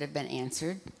prayers that have been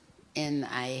answered, and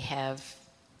I have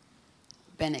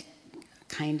been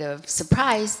kind of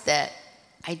surprised that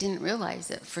I didn't realize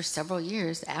it for several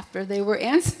years after they were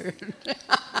answered.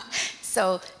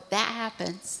 So that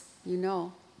happens,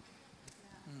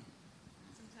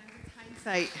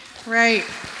 Hindsight. Right.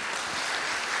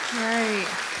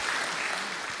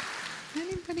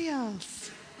 Anybody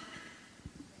else?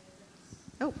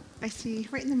 Oh, I see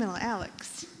right in the middle,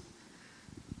 Alex.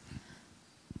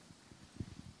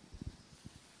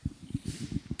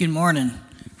 Good morning.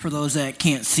 For those that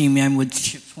can't see me, I'm with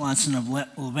Chip Swanson of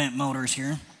Levant Motors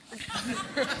here.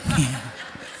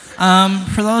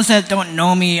 For those that don't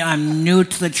know me, I'm new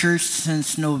to the church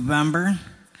since November.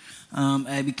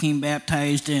 I became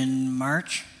baptized in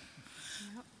March.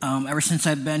 Ever since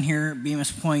I've been here,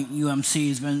 Bemis Point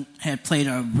UMC had played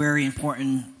a very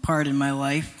important part in my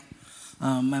life.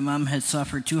 My mom had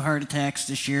suffered 2 heart attacks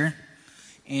this year,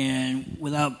 and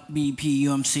without BP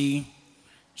UMC,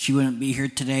 she wouldn't be here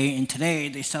today. And today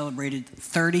they celebrated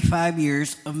 35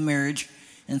 years of marriage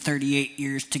and 38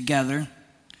 years together.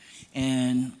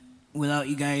 And without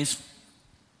you guys,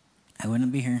 I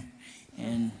wouldn't be here.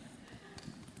 And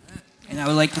I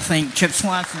would like to thank Chip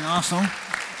Swanson also.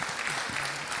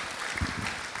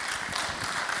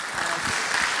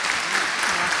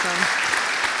 Awesome.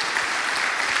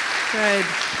 Good.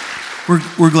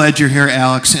 We're glad you're here,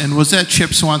 Alex. And was that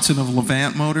Chip Swanson of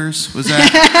Levant Motors? Was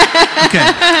that? Okay,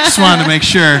 just wanted to make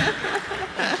sure.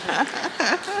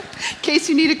 In case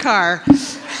you need a car,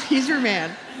 he's your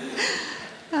man.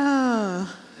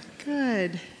 Oh,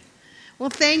 good. Well,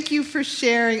 thank you for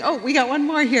sharing. Oh, we got one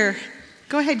more here.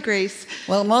 Go ahead, Grace.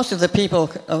 Well, most of the people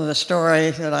of the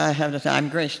story that I have to tell, I'm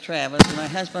Grace Travis. My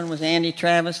husband was Andy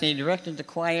Travis, and he directed the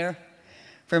choir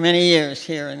for many years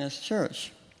here in this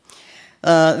church.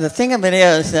 The thing of it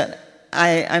is that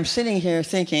I'm sitting here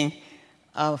thinking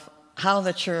of how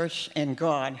the church and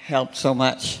God helped so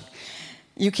much.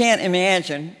 You can't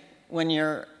imagine when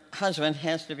your husband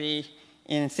has to be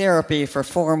in therapy for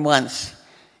 4 months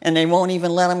and they won't even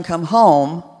let him come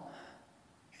home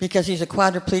because he's a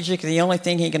quadriplegic. The only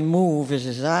thing he can move is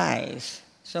his eyes.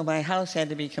 So my house had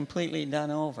to be completely done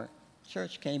over.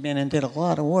 Church came in and did a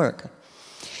lot of work.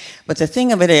 But the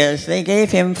thing of it is, they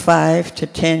gave him 5 to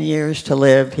 10 years to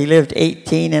live. He lived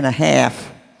 18 and a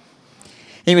half.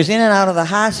 He was in and out of the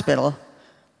hospital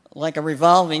like a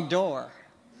revolving door.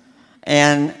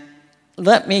 And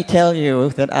let me tell you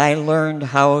that I learned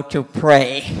how to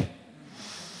pray.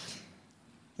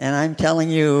 And I'm telling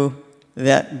you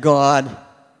that God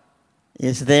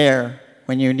is there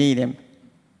when you need him.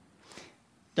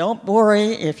 Don't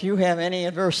worry if you have any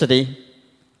adversity.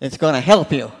 It's going to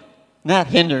help you, not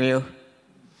hinder you.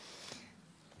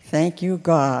 Thank you,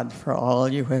 God, for all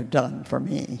you have done for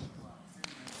me.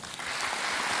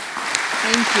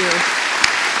 Thank you.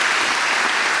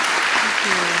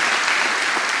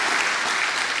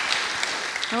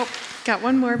 Oh, got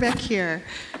one more back here.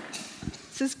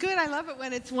 This is good. I love it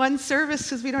when it's one service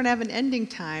because we don't have an ending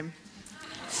time.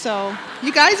 So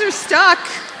you guys are stuck.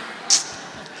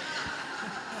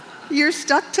 You're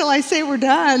stuck till I say we're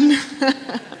done.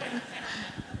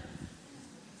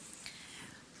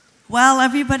 Well,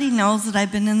 everybody knows that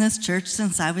I've been in this church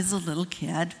since I was a little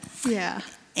kid. Yeah.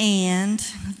 And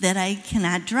that I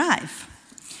cannot drive.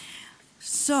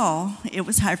 So it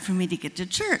was hard for me to get to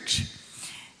church.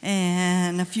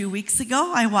 And a few weeks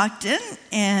ago, I walked in,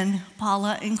 and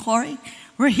Paula and Corey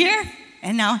were here,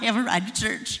 and now I have a ride to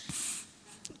church.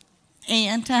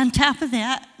 And on top of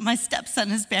that, my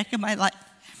stepson is back in my life.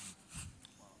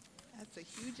 That's a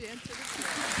huge answer to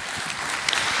prayer.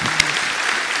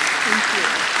 Thank you.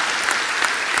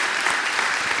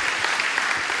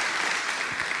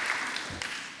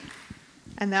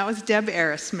 And that was Deb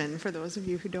Arisman, for those of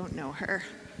you who don't know her.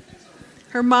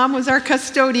 Her mom was our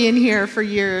custodian here for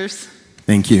years.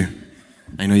 Thank you.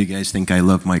 I know you guys think I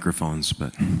love microphones,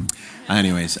 but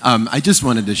anyways, I just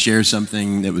wanted to share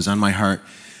something that was on my heart.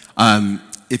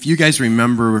 If you guys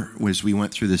remember, as we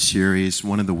went through this series,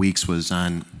 one of the weeks was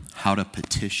on how to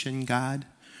petition God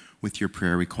with your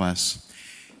prayer requests.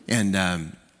 And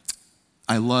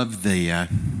I love the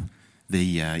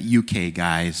UK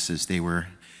guys as they were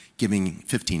giving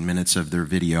 15 minutes of their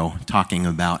video talking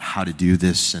about how to do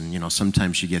this. And, you know,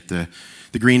 sometimes you get the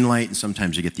green light, and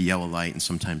sometimes you get the yellow light, and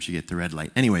sometimes you get the red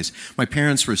light. Anyways, my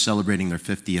parents were celebrating their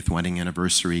 50th wedding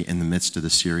anniversary in the midst of the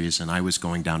series, and I was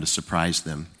going down to surprise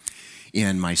them.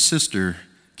 And my sister,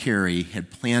 Carrie,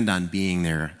 had planned on being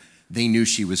there. They knew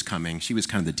she was coming. She was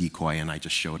kind of the decoy, and I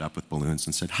just showed up with balloons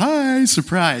and said, "Hi,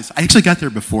 surprise." I actually got there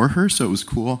before her, so it was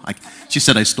cool. She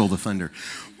said I stole the thunder.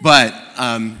 But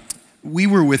we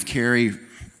were with Carrie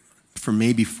for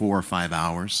maybe 4 or 5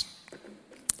 hours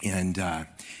and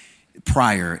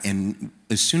prior, and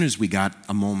as soon as we got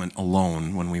a moment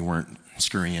alone when we weren't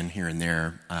scurrying here and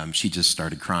there, she just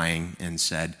started crying and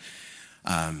said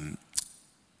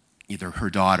either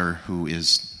her daughter, who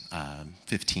is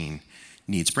 15,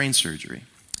 needs brain surgery.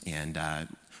 And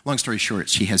long story short,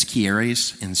 she has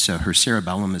Chiari's, and so her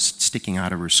cerebellum is sticking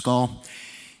out of her skull.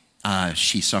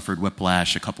 She suffered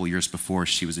whiplash a couple years before.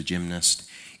 She was a gymnast,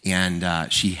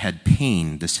 and she had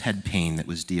pain, this head pain that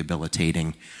was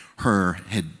debilitating. Her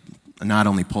had not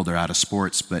only pulled her out of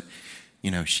sports, but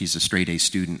you know, she's a straight A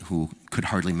student who could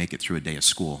hardly make it through a day of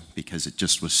school because it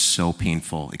just was so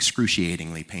painful,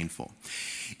 excruciatingly painful.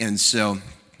 And so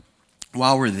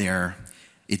while we're there,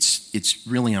 it's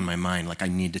really on my mind, like I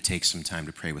need to take some time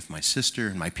to pray with my sister,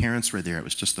 and my parents were there. It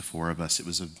was just the 4 of us. It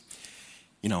was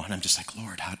and I'm just like,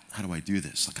 Lord, how do I do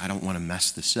this? Like, I don't want to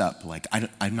mess this up. Like,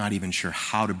 I'm not even sure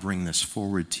how to bring this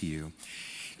forward to you.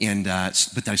 And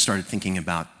but then I started thinking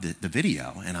about the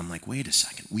video, and I'm like, wait a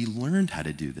second, we learned how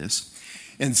to do this.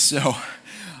 And so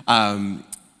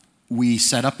we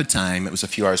set up a time. It was a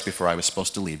few hours before I was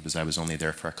supposed to leave because I was only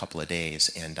there for a couple of days.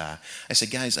 And I said,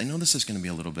 guys, I know this is going to be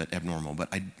a little bit abnormal, but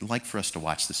I'd like for us to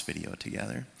watch this video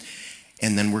together.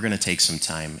 And then we're going to take some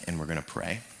time, and we're going to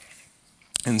pray.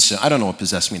 And so I don't know what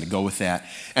possessed me to go with that.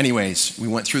 Anyways, we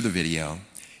went through the video,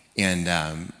 and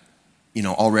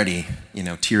already,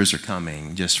 tears are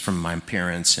coming just from my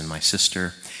parents and my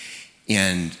sister.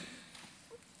 And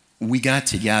we got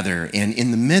together, and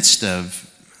in the midst of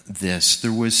this,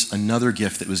 there was another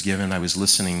gift that was given. I was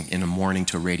listening in the morning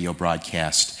to a radio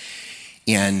broadcast,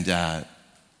 and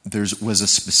there was a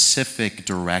specific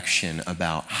direction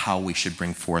about how we should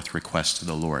bring forth requests to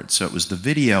the Lord. So it was the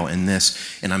video and this,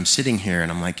 and I'm sitting here,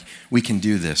 and I'm like, we can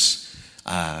do this.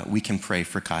 We can pray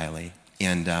for Kylie.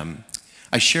 And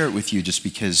I share it with you just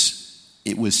because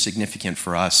it was significant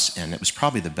for us, and it was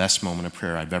probably the best moment of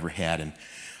prayer I've ever had. And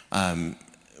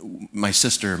my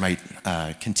sister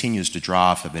continues to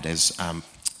draw off of it as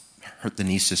the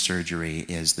niece's surgery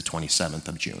is the 27th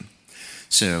of June.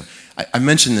 So I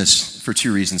mentioned this for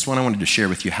two reasons. One, I wanted to share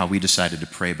with you how we decided to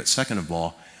pray, but second of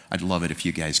all, I'd love it if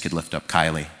you guys could lift up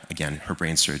Kylie. Again, her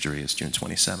brain surgery is June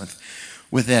 27th.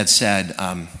 With that said,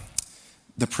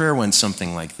 the prayer went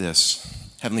something like this.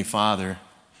 Heavenly Father,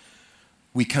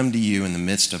 we come to you in the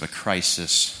midst of a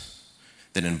crisis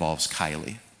that involves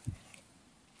Kylie.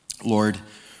 Lord,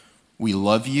 we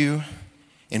love you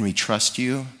and we trust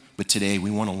you, but today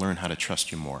we want to learn how to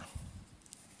trust you more.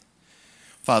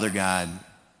 Father God,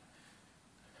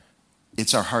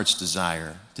 it's our heart's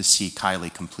desire to see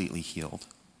Kylie completely healed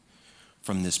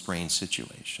from this brain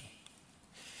situation,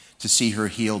 to see her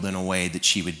healed in a way that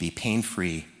she would be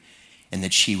pain-free and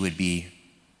that she would be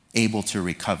able to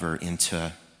recover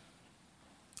into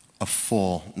a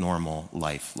full, normal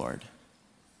life, Lord.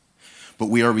 But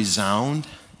we are resigned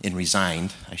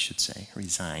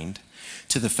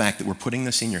to the fact that we're putting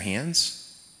this in your hands,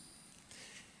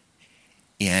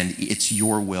 and it's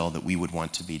your will that we would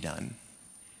want to be done.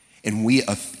 And we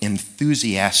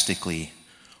enthusiastically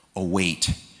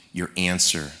await your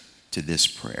answer to this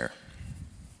prayer.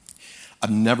 I've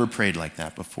never prayed like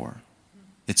that before.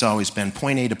 It's always been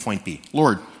point A to point B.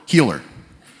 Lord, heal her.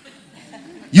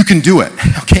 You can do it,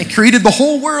 okay? Created the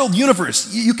whole world,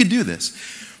 universe. You could do this.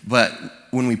 But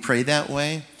when we pray that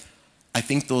way, I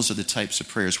think those are the types of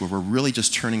prayers where we're really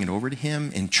just turning it over to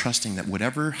him and trusting that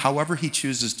however he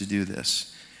chooses to do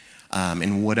this,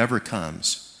 and whatever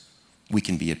comes, we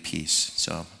can be at peace.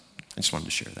 So I just wanted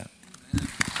to share that.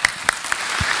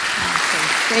 Awesome.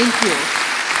 Thank you.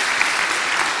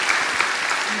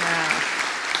 Wow.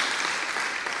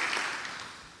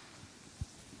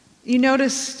 You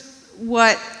noticed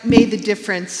what made the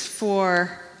difference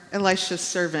for Elisha's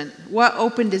servant? What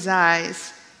opened his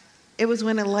eyes? It was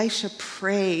when Elisha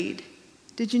prayed.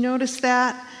 Did you notice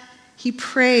that? He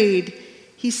prayed.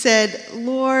 He said,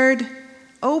 Lord,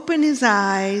 open his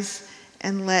eyes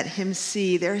and let him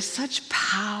see. There is such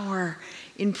power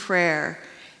in prayer.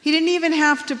 He didn't even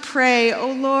have to pray,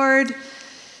 oh Lord,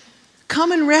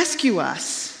 come and rescue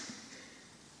us.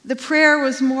 The prayer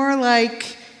was more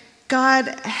like, God,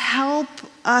 help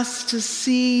us to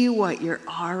see what you're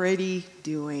already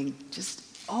doing. Just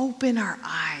open our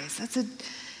eyes.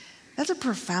 That's a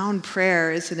profound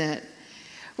prayer, isn't it?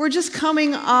 We're just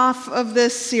coming off of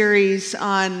this series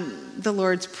on the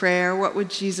Lord's Prayer. What would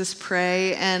Jesus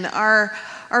pray? And our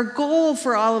goal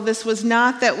for all of this was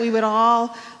not that we would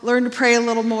all learn to pray a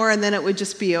little more and then it would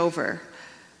just be over,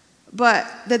 but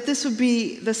that this would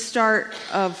be the start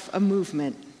of a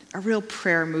movement, a real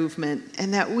prayer movement,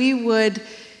 and that we would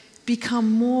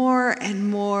become more and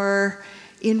more,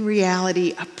 in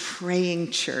reality, a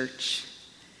praying church.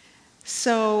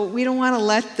 So we don't want to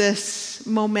let this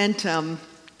momentum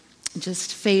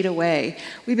just fade away.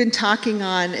 We've been talking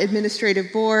on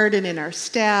administrative board and in our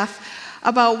staff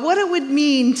about what it would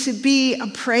mean to be a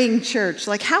praying church.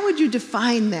 Like, how would you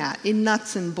define that in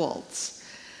nuts and bolts?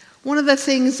 One of the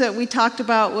things that we talked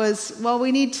about was, well,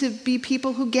 we need to be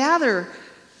people who gather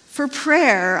for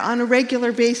prayer on a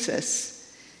regular basis.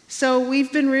 So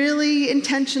we've been really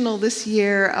intentional this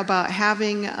year about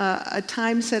having a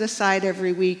time set aside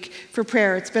every week for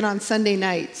prayer. It's been on Sunday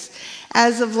nights.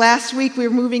 As of last week, we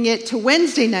were moving it to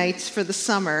Wednesday nights for the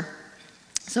summer.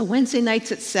 So Wednesday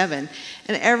nights at 7,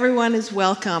 and everyone is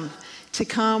welcome to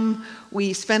come.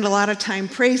 We spend a lot of time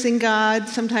praising God.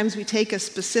 Sometimes we take a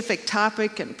specific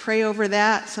topic and pray over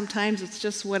that. Sometimes it's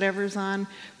just whatever's on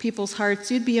people's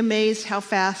hearts. You'd be amazed how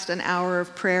fast an hour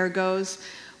of prayer goes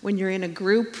when you're in a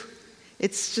group.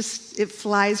 It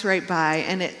flies right by,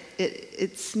 and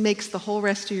it makes the whole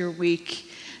rest of your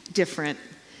week different.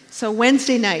 So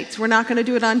Wednesday nights, we're not going to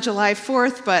do it on July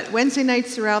 4th, but Wednesday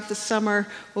nights throughout the summer,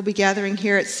 we'll be gathering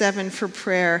here at 7 for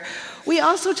prayer. We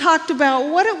also talked about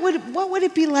what would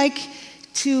it be like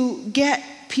to get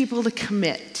people to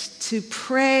commit, to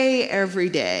pray every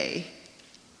day.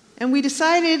 And we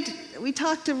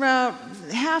talked about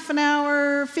half an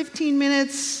hour, 15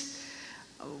 minutes.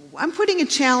 I'm putting a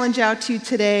challenge out to you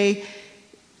today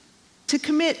to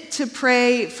commit to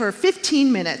pray for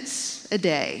 15 minutes a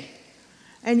day.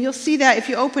 And you'll see that if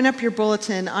you open up your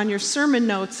bulletin, on your sermon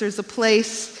notes, there's a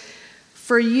place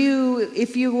for you,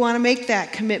 if you want to make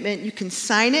that commitment, you can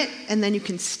sign it, and then you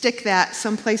can stick that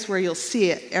someplace where you'll see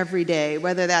it every day,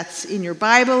 whether that's in your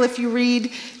Bible if you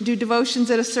do devotions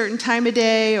at a certain time of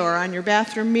day, or on your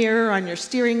bathroom mirror, on your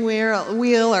steering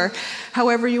wheel, or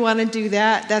however you want to do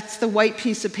that. That's the white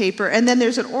piece of paper. And then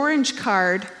there's an orange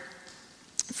card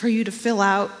for you to fill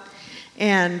out,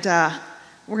 and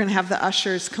we're going to have the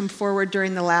ushers come forward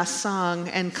during the last song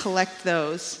and collect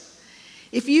those.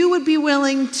 If you would be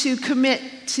willing to commit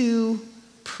to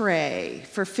pray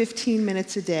for 15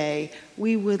 minutes a day,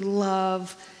 we would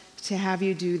love to have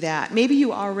you do that. Maybe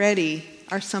you already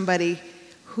are somebody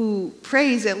who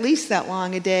prays at least that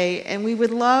long a day, and we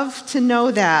would love to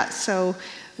know that so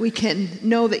we can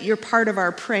know that you're part of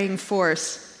our praying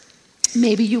force.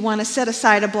 Maybe you want to set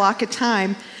aside a block of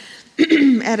time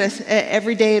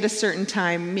every day at a certain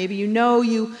time. Maybe you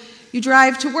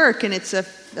drive to work and it's at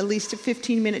least a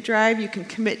 15-minute drive. You can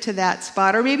commit to that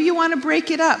spot. Or maybe you want to break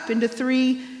it up into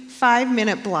 3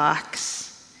 5-minute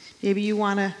blocks. Maybe you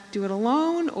want to do it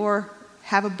alone or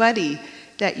have a buddy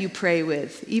that you pray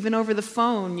with. Even over the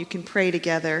phone, you can pray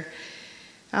together.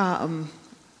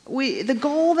 The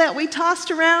goal that we tossed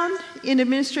around in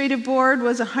administrative board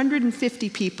was 150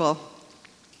 people.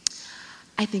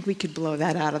 I think we could blow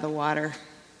that out of the water.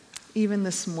 Even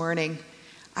this morning,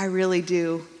 I really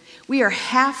do. We are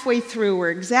halfway through. We're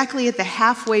exactly at the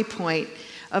halfway point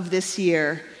of this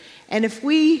year. And if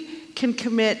we can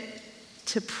commit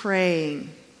to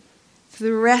praying for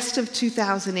the rest of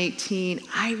 2018,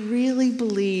 I really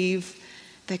believe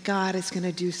that God is going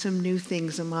to do some new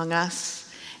things among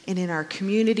us and in our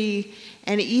community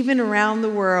and even around the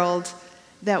world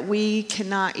that we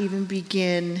cannot even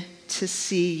begin to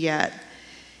see yet.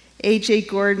 A.J.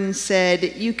 Gordon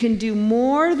said, "You can do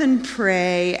more than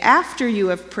pray after you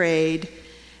have prayed,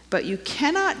 but you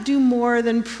cannot do more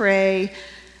than pray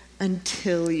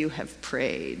until you have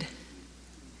prayed."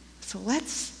 So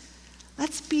let's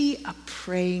be a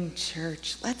praying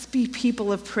church. Let's be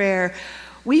people of prayer.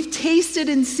 We've tasted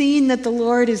and seen that the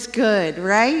Lord is good,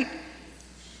 right?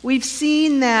 We've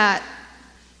seen that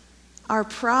our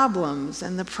problems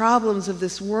and the problems of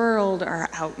this world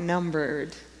are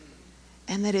outnumbered,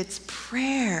 and that it's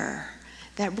prayer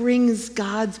that brings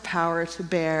God's power to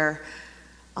bear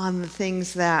on the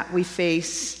things that we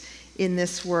face in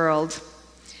this world.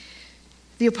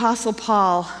 The Apostle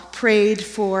Paul prayed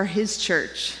for his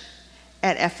church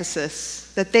at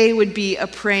Ephesus, that they would be a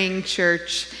praying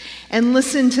church. And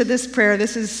listen to this prayer.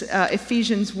 This is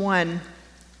Ephesians 1.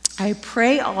 "I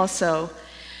pray also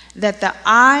that the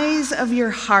eyes of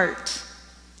your heart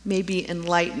may be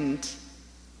enlightened."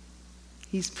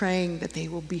 He's praying that they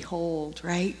will behold,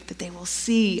 right? That they will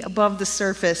see above the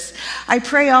surface. "I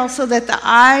pray also that the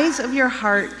eyes of your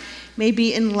heart may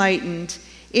be enlightened,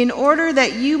 in order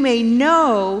that you may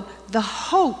know the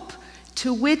hope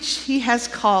to which he has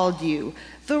called you,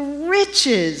 the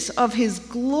riches of his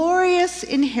glorious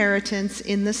inheritance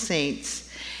in the saints,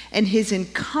 and his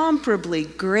incomparably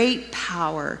great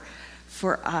power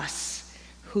for us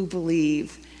who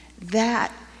believe."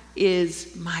 That is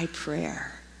my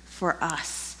prayer for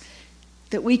us,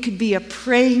 that we could be a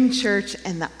praying church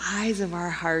and the eyes of our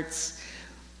hearts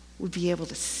would be able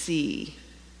to see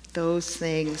those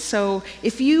things. So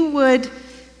if you would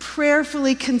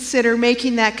prayerfully consider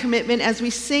making that commitment as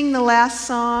we sing the last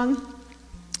song,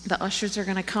 the ushers are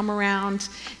going to come around.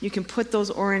 You can put those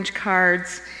orange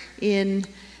cards in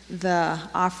the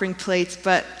offering plates,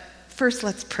 but first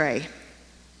let's pray.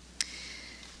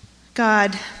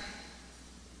 God,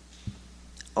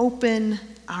 open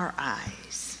our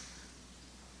eyes.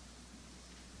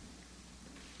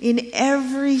 In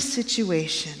every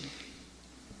situation,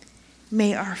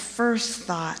 may our first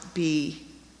thought be,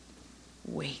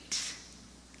 wait,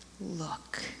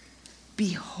 look,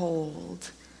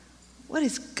 behold, what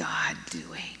is God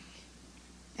doing?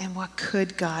 And what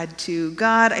could God do?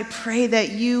 God, I pray that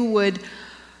you would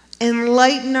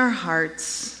enlighten our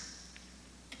hearts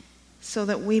so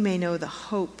that we may know the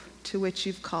hope to which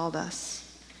you've called us,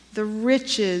 the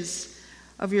riches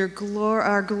of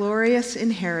our glorious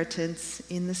inheritance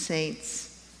in the saints,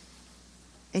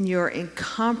 and your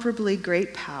incomparably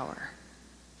great power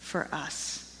for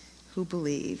us who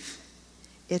believe.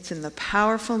 It's in the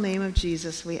powerful name of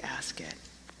Jesus we ask it.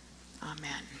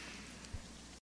 Amen.